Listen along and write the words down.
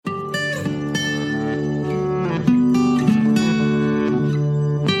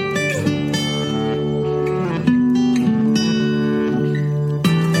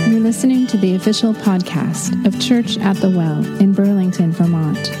official podcast of Church at the Well in Burlington,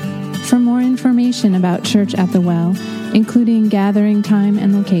 Vermont. For more information about Church at the Well, including gathering time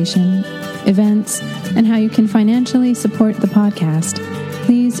and location, events, and how you can financially support the podcast,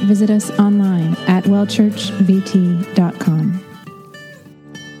 please visit us online at wellchurchvt.com.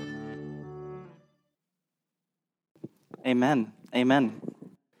 Amen. Amen.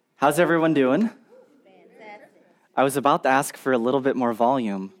 How's everyone doing? I was about to ask for a little bit more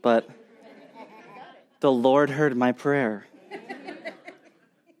volume, but the Lord heard my prayer.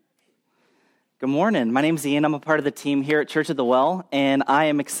 Good morning. My name's Ian. I'm a part of the team here at Church at the Well, and I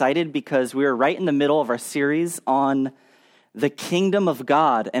am excited because we are right in the middle of our series on the kingdom of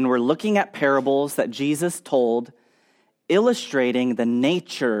God, and we're looking at parables that Jesus told, illustrating the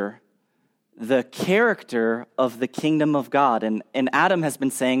nature, the character of the kingdom of God. And Adam has been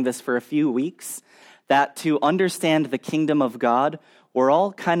saying this for a few weeks, that to understand the kingdom of God, we're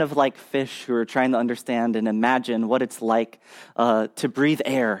all kind of like fish who are trying to understand and imagine what it's like to breathe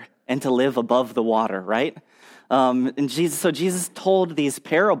air and to live above the water, right? And Jesus told these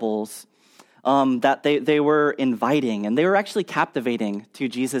parables that they were inviting, and they were actually captivating to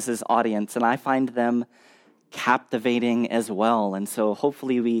Jesus' audience, and I find them captivating as well. And so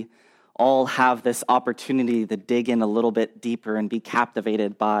hopefully we all have this opportunity to dig in a little bit deeper and be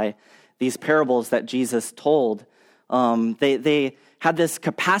captivated by these parables that Jesus told. They had this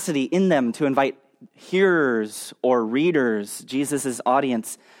capacity in them to invite hearers or readers, Jesus'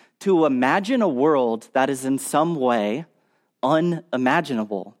 audience, to imagine a world that is in some way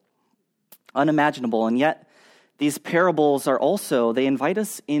unimaginable. And yet, these parables are also, they invite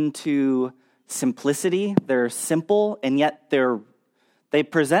us into simplicity. They're simple, and yet they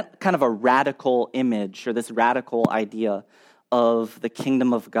present kind of a radical image or this radical idea of the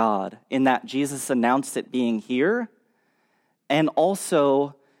kingdom of God, in that Jesus announced it being here, and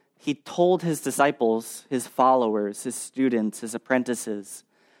also he told his disciples, his followers, his students, his apprentices,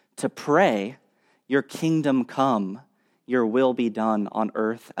 to pray, your kingdom come, your will be done on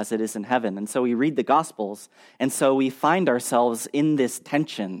earth as it is in heaven. And so we read the Gospels, and so we find ourselves in this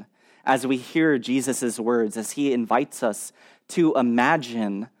tension as we hear Jesus' words, as he invites us to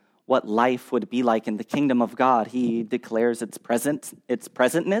imagine what life would be like in the kingdom of God. He declares its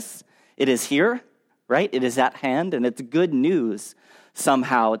presentness. It is here, right? It is at hand, and it's good news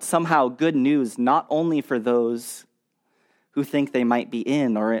somehow. It's somehow good news not only for those who think they might be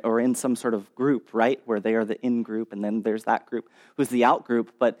in or in some sort of group, right, where they are the in group, and then there's that group who's the out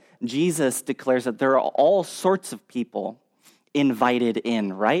group, but Jesus declares that there are all sorts of people invited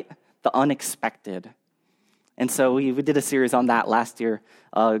in, right? The unexpected. And so we did a series on that last year,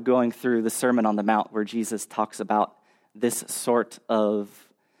 going through the Sermon on the Mount, where Jesus talks about this sort of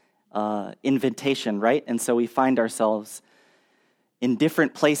invitation, right? And so we find ourselves in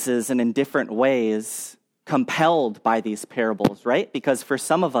different places and in different ways compelled by these parables, right? Because for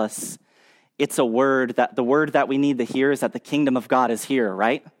some of us, it's the word that we need to hear is that the kingdom of God is here,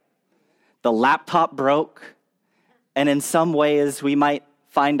 right? The laptop broke, and in some ways we might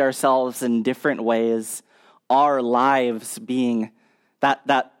find ourselves in different ways. Our lives being,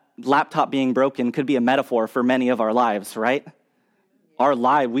 that laptop being broken could be a metaphor for many of our lives, right?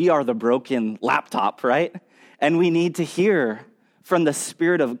 We are the broken laptop, right? And we need to hear from the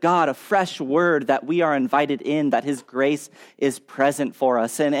Spirit of God a fresh word that we are invited in, that his grace is present for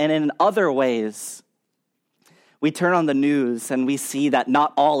us. And in other ways, we turn on the news and we see that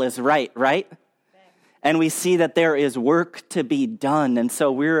not all is right? And we see that there is work to be done. And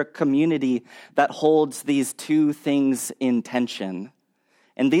so we're a community that holds these two things in tension.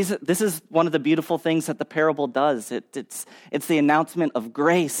 And this is one of the beautiful things that the parable does. It's the announcement of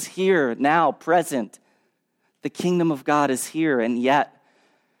grace here, now, present. The kingdom of God is here, and yet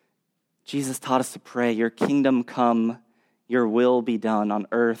Jesus taught us to pray, your kingdom come, your will be done on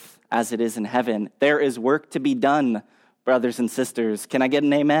earth as it is in heaven. There is work to be done, brothers and sisters. Can I get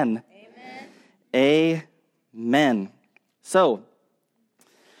an amen? Amen. So,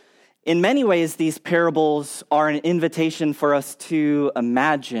 in many ways, these parables are an invitation for us to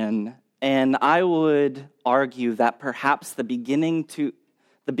imagine, and I would argue that perhaps the beginning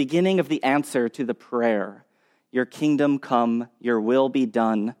of the answer to the prayer, your kingdom come, your will be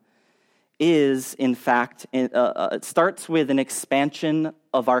done, is, in fact, it starts with an expansion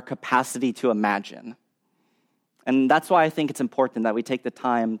of our capacity to imagine. And that's why I think it's important that we take the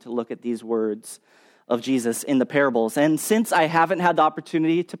time to look at these words of Jesus in the parables. And since I haven't had the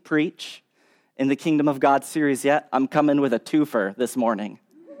opportunity to preach in the Kingdom of God series yet, I'm coming with a twofer this morning.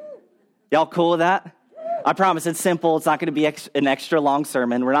 Y'all cool with that? I promise it's simple. It's not going to be an extra long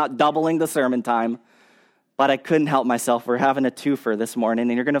sermon. We're not doubling the sermon time. but I couldn't help myself. We're having a twofer this morning,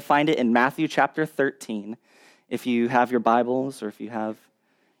 and you're going to find it in Matthew chapter 13. If you have your Bibles or if you have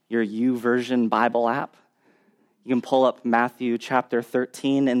your YouVersion Bible app, you can pull up Matthew chapter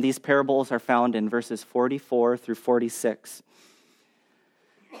 13, and these parables are found in verses 44 through 46.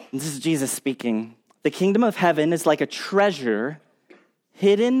 And this is Jesus speaking. The kingdom of heaven is like a treasure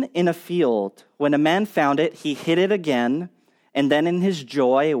hidden in a field. When a man found it, he hid it again, and then in his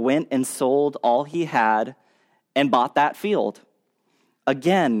joy went and sold all he had and bought that field.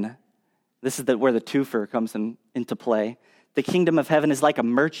 Again, this is where the twofer comes into play. The kingdom of heaven is like a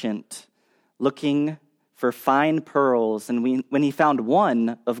merchant looking for fine pearls, and when he found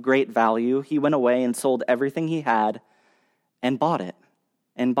one of great value, he went away and sold everything he had and bought it.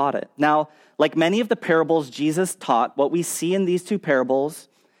 Now, like many of the parables Jesus taught, what we see in these two parables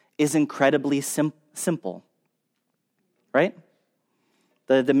is incredibly simple, right?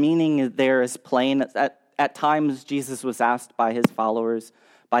 The meaning there is plain. At times, Jesus was asked by his followers,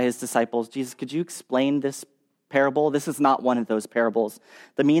 by his disciples, Jesus, could you explain this parable? This is not one of those parables.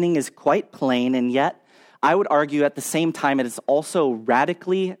 The meaning is quite plain, and yet, I would argue at the same time, it is also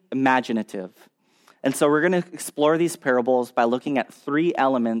radically imaginative. And so we're going to explore these parables by looking at three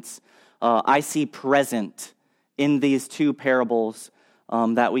elements I see present in these two parables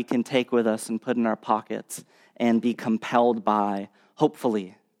that we can take with us and put in our pockets and be compelled by,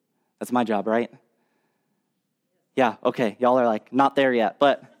 hopefully. That's my job, right? Yeah, okay, y'all are like, not there yet.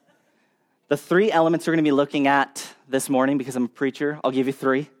 But the three elements we're going to be looking at this morning, because I'm a preacher, I'll give you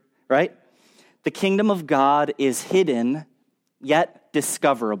three, right? The kingdom of God is hidden, yet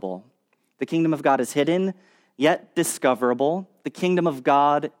discoverable. The kingdom of God is hidden, yet discoverable. The kingdom of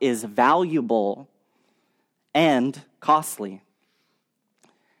God is valuable and costly.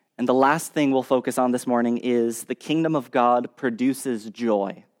 And the last thing we'll focus on this morning is the kingdom of God produces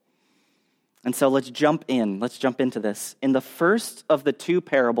joy. And so let's jump into this. In the first of the two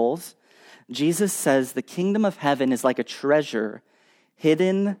parables, Jesus says the kingdom of heaven is like a treasure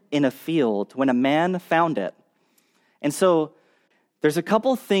hidden in a field when a man found it. And so there's a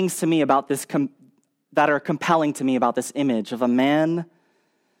couple things to me about this that are compelling to me about this image of a man,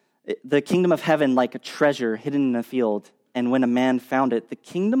 the kingdom of heaven like a treasure hidden in a field, and when a man found it. The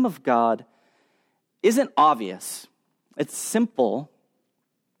kingdom of God isn't obvious. It's simple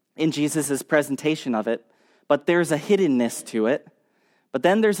in Jesus' presentation of it, but there's a hiddenness to it. But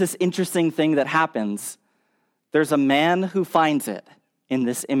then there's this interesting thing that happens. There's a man who finds it in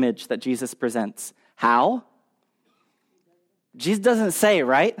this image that Jesus presents. How? Jesus doesn't say,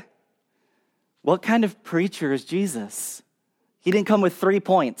 right? What kind of preacher is Jesus? He didn't come with 3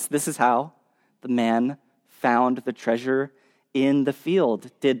 points. This is how the man found the treasure in the field.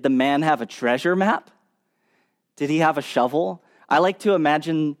 Did the man have a treasure map? Did he have a shovel? I like to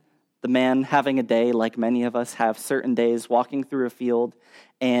imagine the man having a day like many of us have certain days, walking through a field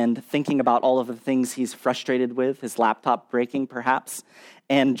and thinking about all of the things he's frustrated with, his laptop breaking perhaps,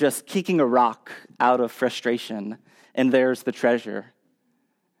 and just kicking a rock out of frustration. And there's the treasure,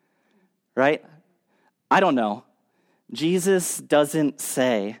 right? I don't know. Jesus doesn't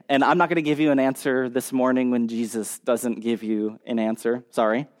say, and I'm not going to give you an answer this morning when Jesus doesn't give you an answer,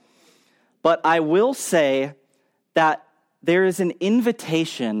 sorry. But I will say that there is an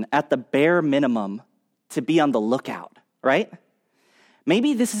invitation at the bare minimum to be on the lookout, right?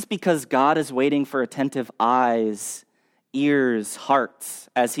 Maybe this is because God is waiting for attentive eyes, ears, hearts,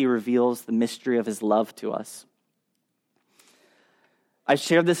 as he reveals the mystery of his love to us. I've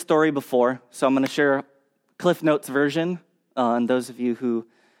shared this story before, so I'm going to share Cliff Notes version. And those of you who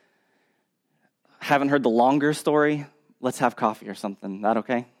haven't heard the longer story, let's have coffee or something. That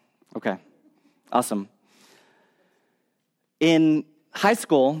okay? Okay. Awesome. In high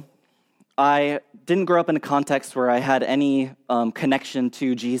school, I didn't grow up in a context where I had any connection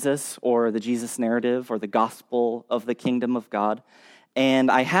to Jesus or the Jesus narrative or the gospel of the kingdom of God.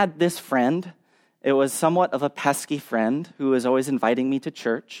 And I had this friend. It was somewhat of a pesky friend who was always inviting me to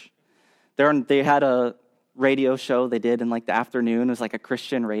church. They had a radio show they did in like the afternoon. It was like a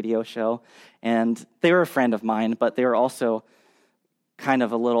Christian radio show. And they were a friend of mine, but they were also kind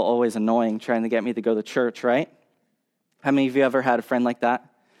of a little always annoying trying to get me to go to church, right? How many of you ever had a friend like that?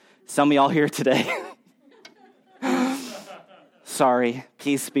 Some of y'all here today. Sorry,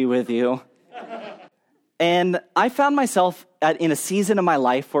 peace be with you. And I found myself in a season of my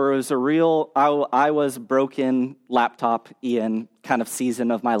life where it was I was broken laptop Ian kind of season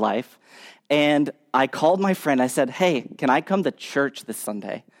of my life. And I called my friend. I said, hey, can I come to church this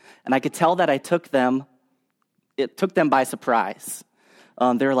Sunday? And I could tell that it took them by surprise.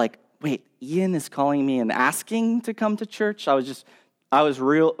 They were like, wait, Ian is calling me and asking to come to church? I was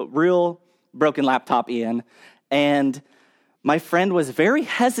real broken laptop, Ian. And my friend was very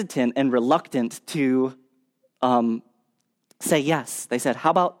hesitant and reluctant to say yes. They said,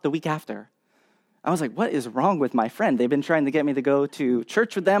 how about the week after? I was like, what is wrong with my friend? They've been trying to get me to go to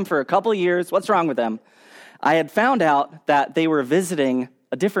church with them for a couple of years. What's wrong with them? I had found out that they were visiting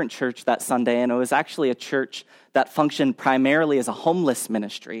a different church that Sunday, and it was actually a church that functioned primarily as a homeless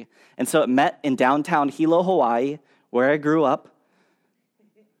ministry. And so it met in downtown Hilo, Hawaii, where I grew up.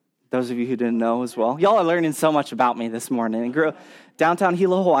 Those of you who didn't know as well. Y'all are learning so much about me this morning. Downtown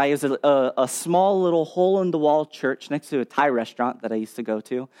Hilo, Hawaii is a small little hole-in-the-wall church next to a Thai restaurant that I used to go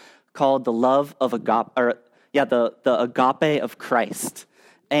to called the Agape of Christ.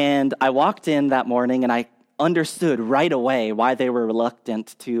 And I walked in that morning and I understood right away why they were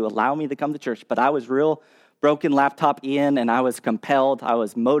reluctant to allow me to come to church. But I was real broken laptop Ian, and I was compelled, I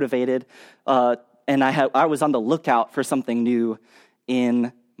was motivated, and I was on the lookout for something new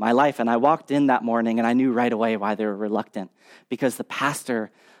in my life. And I walked in that morning and I knew right away why they were reluctant. Because the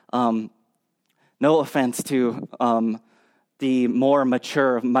pastor, no offense to the more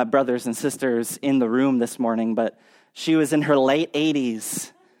mature of my brothers and sisters in the room this morning, but she was in her late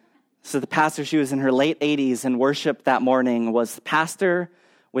 80s. So the pastor, she was in her late 80s, and worship that morning was the pastor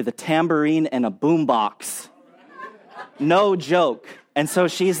with a tambourine and a boombox. No joke. And so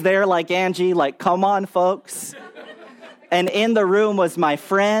she's there like Angie, like, come on, folks. And in the room was my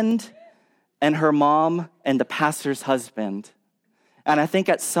friend and her mom and the pastor's husband. And I think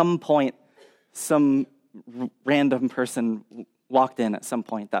at some point, some random person walked in at some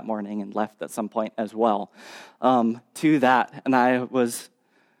point that morning and left at some point as well to that. And I was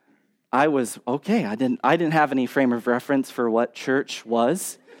okay. I didn't have any frame of reference for what church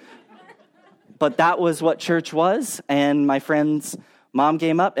was, but that was what church was. And my friend's mom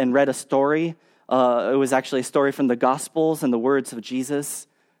came up and read a story. It was actually a story from the Gospels and the words of Jesus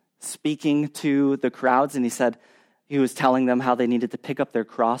speaking to the crowds. And he was telling them how they needed to pick up their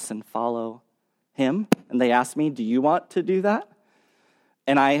cross and follow him. And they asked me, do you want to do that?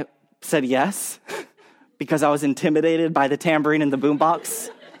 And I said yes, because I was intimidated by the tambourine and the boombox.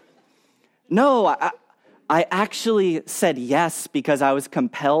 No, I actually said yes because I was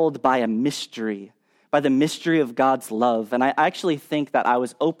compelled by a mystery, by the mystery of God's love. And I actually think that I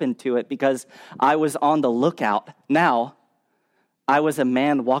was open to it because I was on the lookout. Now, I was a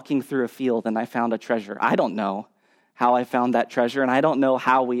man walking through a field and I found a treasure. I don't know how I found that treasure, and I don't know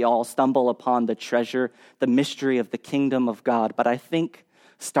how we all stumble upon the treasure, the mystery of the kingdom of God. But I think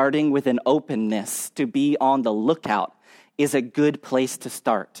starting with an openness to be on the lookout is a good place to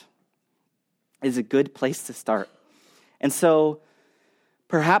start. Is a good place to start. And so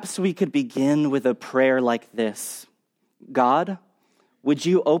perhaps we could begin with a prayer like this. God, would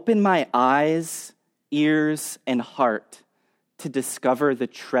you open my eyes, ears, and heart to discover the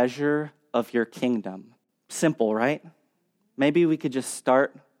treasure of your kingdom? Simple, right? Maybe we could just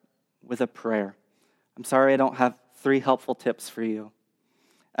start with a prayer. I'm sorry I don't have 3 helpful tips for you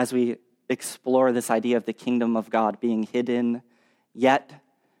as we explore this idea of the kingdom of God being hidden yet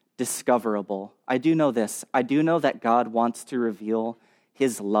discoverable. I do know this. I do know that God wants to reveal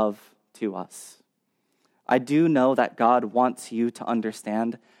his love to us. I do know that God wants you to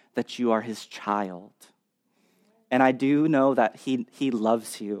understand that you are his child. And I do know that he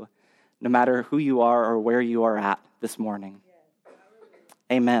loves you no matter who you are or where you are at this morning.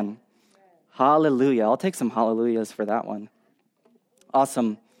 Amen. Hallelujah. I'll take some hallelujahs for that one.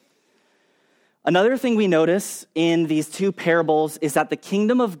 Awesome. Another thing we notice in these 2 parables is that the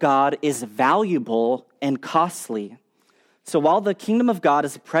kingdom of God is valuable and costly. So while the kingdom of God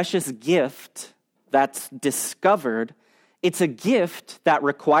is a precious gift that's discovered, it's a gift that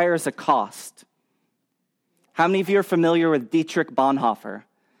requires a cost. How many of you are familiar with Dietrich Bonhoeffer?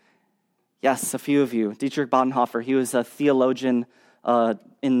 Yes, a few of you. Dietrich Bonhoeffer, he was a theologian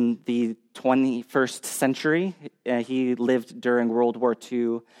in the 21st century. He lived during World War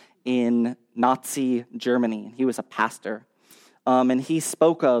II in Nazi Germany. He was a pastor. And he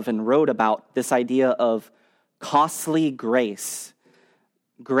spoke of and wrote about this idea of costly grace.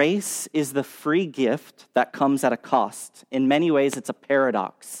 Grace is the free gift that comes at a cost. In many ways, it's a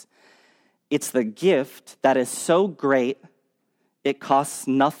paradox. It's the gift that is so great it costs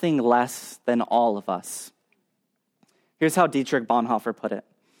nothing less than all of us. Here's how Dietrich Bonhoeffer put it.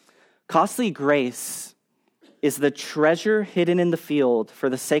 Costly grace is the treasure hidden in the field. For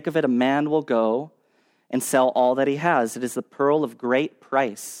the sake of it, a man will go and sell all that he has. It is the pearl of great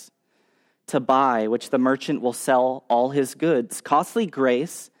price to buy, which the merchant will sell all his goods. Costly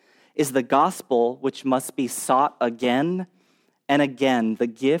grace is the gospel which must be sought again and again, the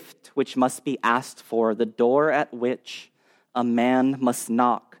gift which must be asked for, the door at which a man must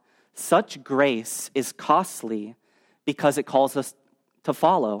knock Such grace is costly because it calls us to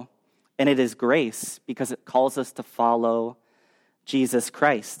follow, and it is grace because it calls us to follow Jesus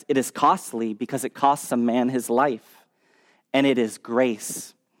Christ. It is costly because it costs a man his life, and it is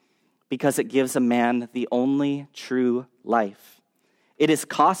grace because it gives a man the only true life. It is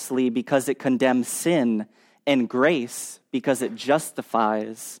costly because it condemns sin, and grace because it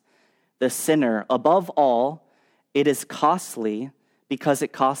justifies the sinner. Above all, it is costly because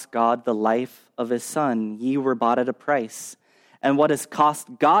it cost God the life of his Son. Ye were bought at a price. And what has cost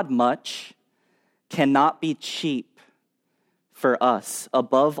God much cannot be cheap for us.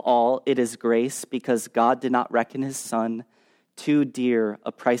 Above all, it is grace because God did not reckon his Son too dear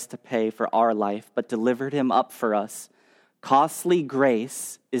a price to pay for our life, but delivered him up for us. Costly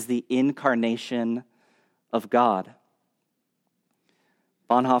grace is the incarnation of God.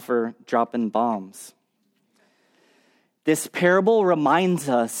 Bonhoeffer dropping bombs. This parable reminds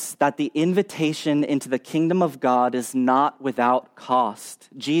us that the invitation into the kingdom of God is not without cost.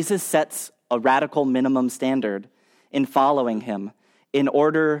 Jesus sets a radical minimum standard in following him. In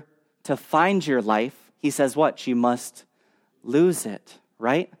order to find your life, he says what? You must lose it,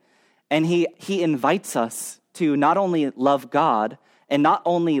 right? And he invites us to not only love God and not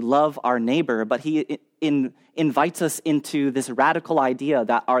only love our neighbor, but he invites us into this radical idea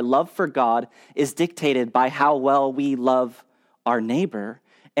that our love for God is dictated by how well we love our neighbor,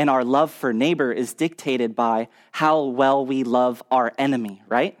 and our love for neighbor is dictated by how well we love our enemy,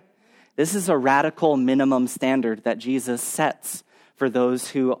 right? This is a radical minimum standard that Jesus sets for those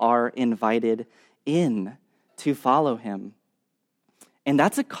who are invited in to follow him. And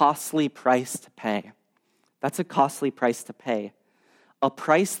that's a costly price to pay. That's a costly price to pay. A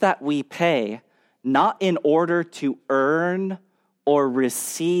price that we pay not in order to earn or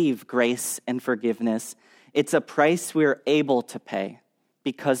receive grace and forgiveness. It's a price we're able to pay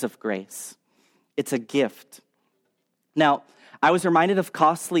because of grace. It's a gift. Now, I was reminded of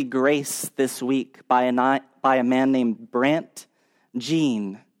costly grace this week by a man named Brant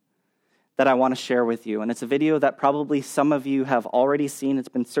Jean that I want to share with you. And it's a video that probably some of you have already seen. It's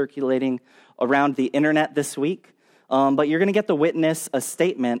been circulating around the internet this week. But you're going to get to witness a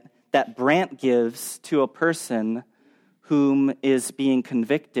statement that Brant gives to a person whom is being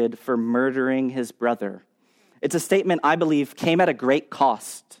convicted for murdering his brother. It's a statement I believe came at a great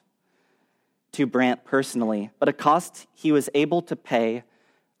cost to Brant personally, but a cost he was able to pay,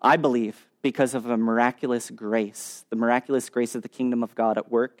 I believe, because of a miraculous grace, the miraculous grace of the kingdom of God at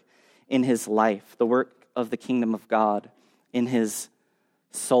work in his life, the work of the kingdom of God in his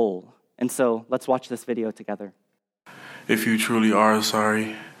soul. And so let's watch this video together. If you truly are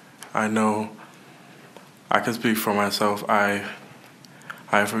sorry, I know I can speak for myself. I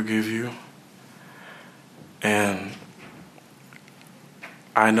forgive you. And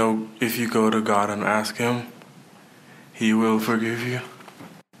I know if you go to God and ask him, he will forgive you.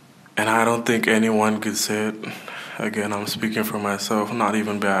 And I don't think anyone could say it. Again, I'm speaking for myself, not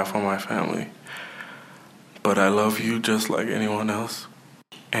even behalf of my family. But I love you just like anyone else.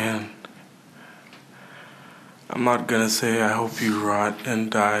 And I'm not going to say I hope you rot and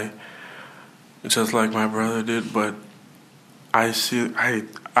die just like my brother did, but I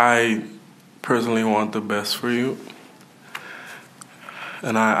personally want the best for you.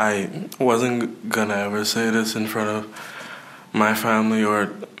 And I wasn't going to ever say this in front of my family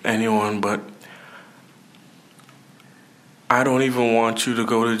or anyone, but I don't even want you to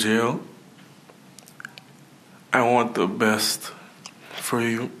go to jail. I want the best for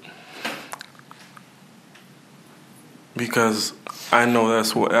you. Because I know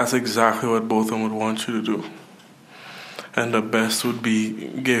that's exactly what both of them would want you to do. And the best would be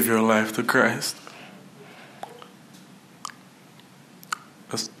give your life to Christ.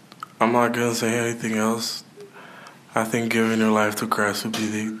 I'm not going to say anything else. I think giving your life to Christ would be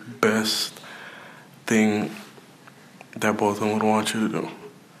the best thing that both of them would want you to do.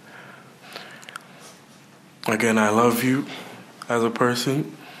 Again, I love you as a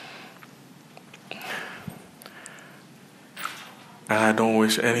person. And I don't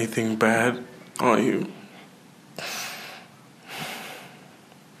wish anything bad on you.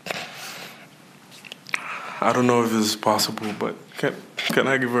 I don't know if this is possible, but can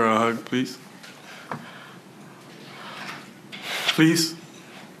I give her a hug, please? Please?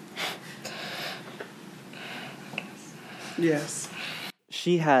 Yes.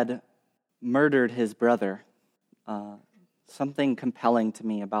 She had murdered his brother. Something compelling to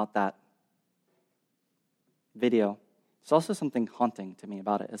me about that video. There's also something haunting to me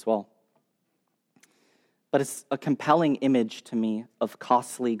about it as well. But it's a compelling image to me of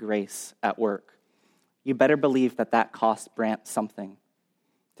costly grace at work. You better believe that cost Brant something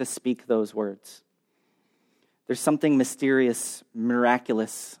to speak those words. There's something mysterious,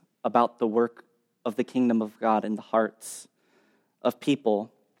 miraculous about the work of the kingdom of God in the hearts of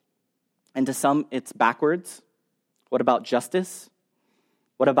people. And to some, it's backwards. What about justice?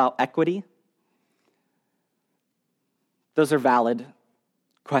 What about equity? Those are valid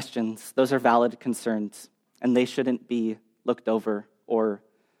questions. Those are valid concerns, and they shouldn't be looked over or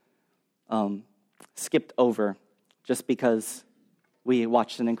skipped over just because we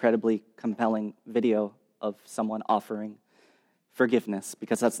watched an incredibly compelling video of someone offering forgiveness,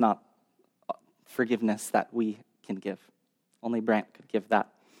 because that's not forgiveness that we can give. Only Brant could give that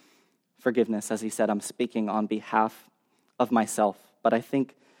forgiveness. As he said, I'm speaking on behalf of myself. But I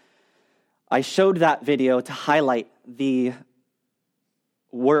think I showed that video to highlight the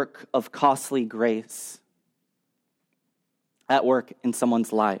work of costly grace at work in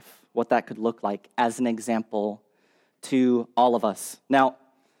someone's life, what that could look like as an example to all of us. Now,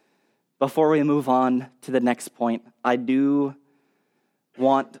 before we move on to the next point, I do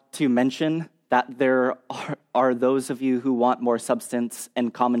want to mention that there are those of you who want more substance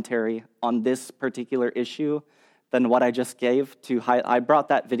and commentary on this particular issue than what I just gave. I brought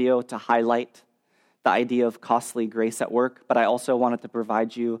that video to highlight the idea of costly grace at work, but I also wanted to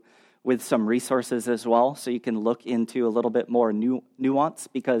provide you with some resources as well so you can look into a little bit more nuance,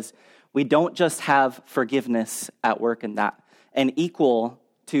 because we don't just have forgiveness at work in that. And equal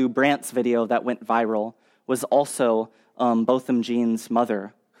to Brant's video that went viral was also Botham Jean's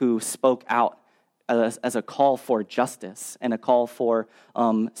mother, who spoke out as a call for justice and a call for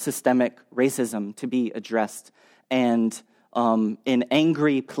systemic racism to be addressed, and an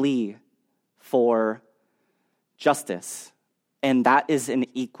angry plea for justice. And that is an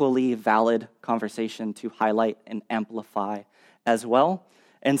equally valid conversation to highlight and amplify as well.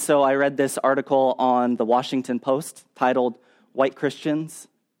 And so I read this article on the Washington Post titled, "White Christians,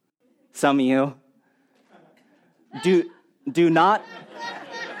 some of you, do not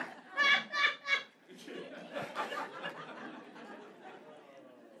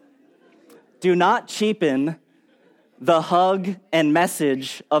cheapen the hug and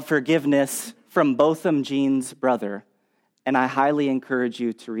message of forgiveness from Botham Jean's brother." And I highly encourage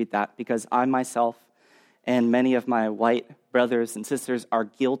you to read that, because I myself and many of my white brothers and sisters are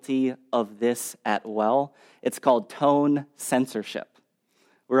guilty of this as well. It's called tone censorship.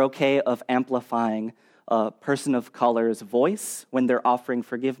 We're okay of amplifying a person of color's voice when they're offering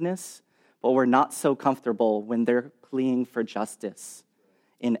forgiveness, but we're not so comfortable when they're pleading for justice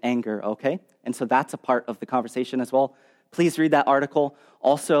in anger, okay? And so that's a part of the conversation as well. Please read that article.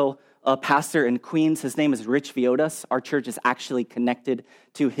 Also, a pastor in Queens, his name is Rich Viodas. Our church is actually connected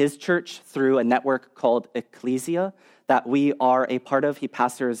to his church through a network called Ecclesia that we are a part of. He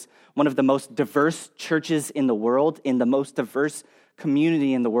pastors one of the most diverse churches in the world, in the most diverse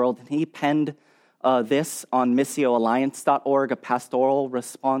community in the world. And he penned this on missioalliance.org, a pastoral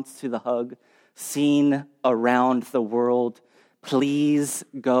response to the hug seen around the world. Please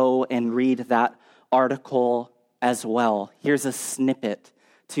go and read that article as well. Here's a snippet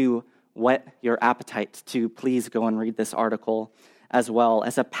to whet your appetite to please go and read this article as well.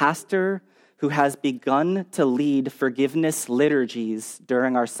 As a pastor who has begun to lead forgiveness liturgies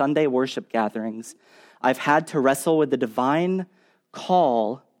during our Sunday worship gatherings, I've had to wrestle with the divine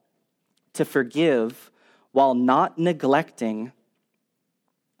call to forgive while not neglecting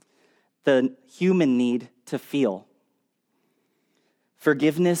the human need to feel.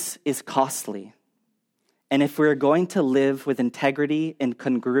 Forgiveness is costly. And if we're going to live with integrity and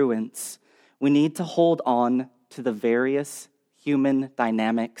congruence, we need to hold on to the various human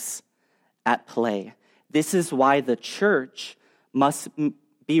dynamics at play. This is why the church must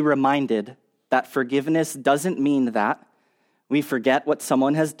be reminded that forgiveness doesn't mean that we forget what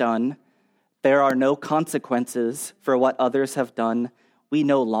someone has done. There are no consequences for what others have done. We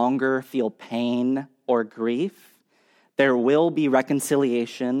no longer feel pain or grief. There will be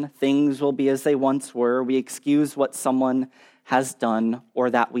reconciliation. Things will be as they once were. We excuse what someone has done, or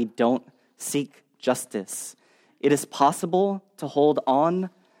that we don't seek justice. It is possible to hold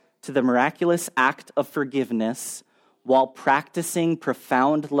on to the miraculous act of forgiveness while practicing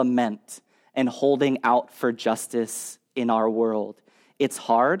profound lament and holding out for justice in our world. It's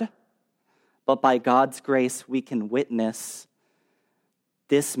hard, but by God's grace, we can witness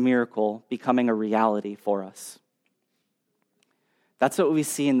this miracle becoming a reality for us. That's what we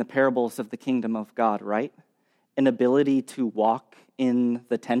see in the parables of the kingdom of God, right? An ability to walk in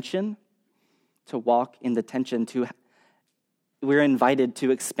the tension, we're invited to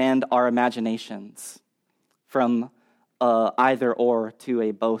expand our imaginations from either or to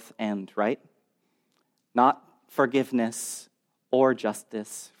a both and, right? Not forgiveness or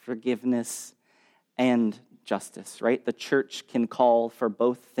justice, forgiveness and justice, right? The church can call for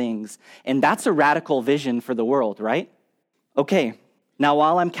both things. And that's a radical vision for the world, right? Okay, now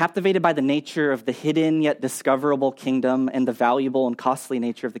while I'm captivated by the nature of the hidden yet discoverable kingdom and the valuable and costly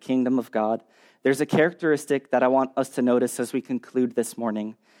nature of the kingdom of God, there's a characteristic that I want us to notice as we conclude this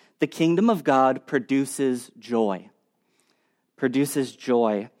morning. The kingdom of God produces joy. Produces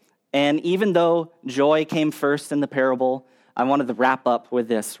joy. And even though joy came first in the parable, I wanted to wrap up with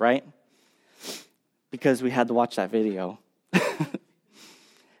this, right? Because we had to watch that video.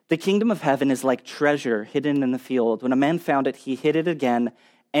 The kingdom of heaven is like treasure hidden in the field. When a man found it, he hid it again,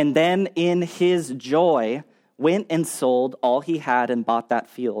 and then in his joy went and sold all he had and bought that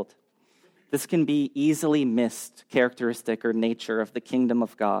field. This can be easily missed characteristic or nature of the kingdom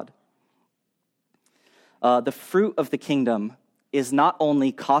of God. The fruit of the kingdom is not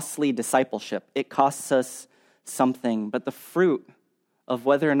only costly discipleship, it costs us something, but the fruit of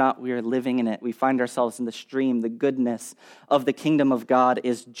whether or not we are living in it, we find ourselves in the stream, the goodness of the kingdom of God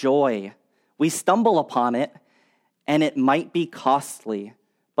is joy. We stumble upon it, and it might be costly,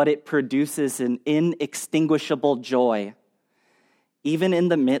 but it produces an inextinguishable joy, even in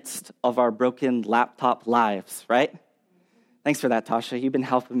the midst of our broken laptop lives, right? Thanks for that, Tasha. You've been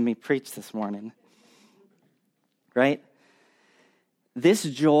helping me preach this morning, right? This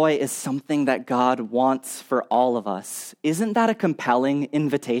joy is something that God wants for all of us. Isn't that a compelling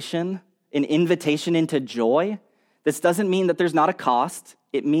invitation? An invitation into joy? This doesn't mean that there's not a cost.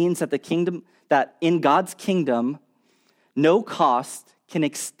 It means that in God's kingdom, no cost can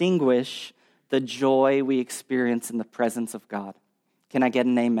extinguish the joy we experience in the presence of God. Can I get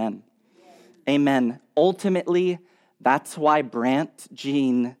an amen? Yes. Amen. Ultimately, that's why Brant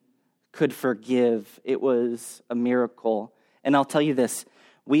Jean could forgive. It was a miracle. And I'll tell you this,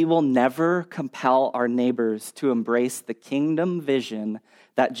 we will never compel our neighbors to embrace the kingdom vision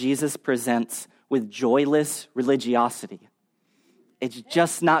that Jesus presents with joyless religiosity. It's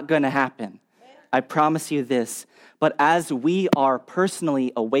just not going to happen. I promise you this. But as we are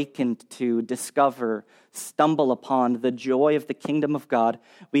personally awakened to discover, stumble upon the joy of the kingdom of God,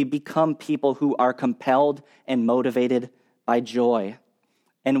 we become people who are compelled and motivated by joy.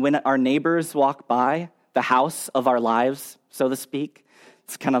 And when our neighbors walk by the house of our lives, so to speak,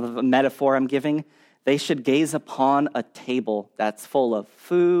 it's kind of a metaphor I'm giving, they should gaze upon a table that's full of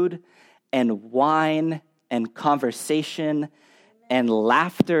food and wine and conversation and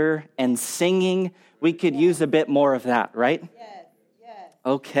laughter and singing. We could use a bit more of that, right? Yes.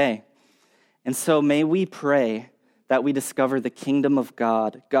 Okay. And so may we pray that we discover the kingdom of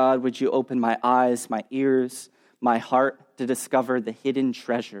God. God, would you open my eyes, my ears, my heart to discover the hidden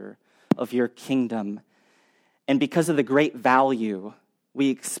treasure of your kingdom. And because of the great value we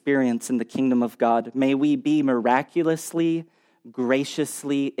experience in the kingdom of God, may we be miraculously,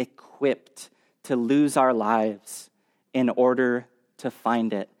 graciously equipped to lose our lives in order to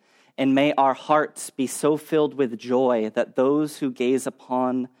find it. And may our hearts be so filled with joy that those who gaze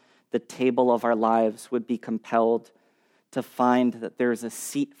upon the table of our lives would be compelled to find that there is a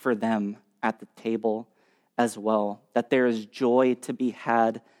seat for them at the table as well, that there is joy to be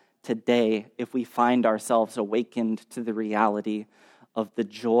had today if we find ourselves awakened to the reality of the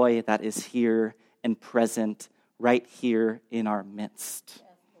joy that is here and present right here in our midst.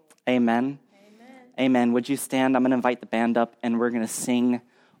 Amen. Amen. Would you stand? I'm going to invite the band up, and we're going to sing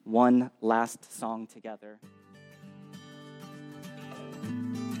one last song together.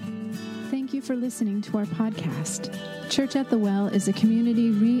 Thank you for listening to our podcast. Church at the Well is a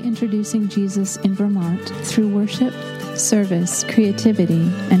community reintroducing Jesus in Vermont through worship, service, creativity,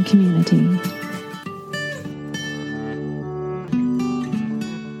 and community.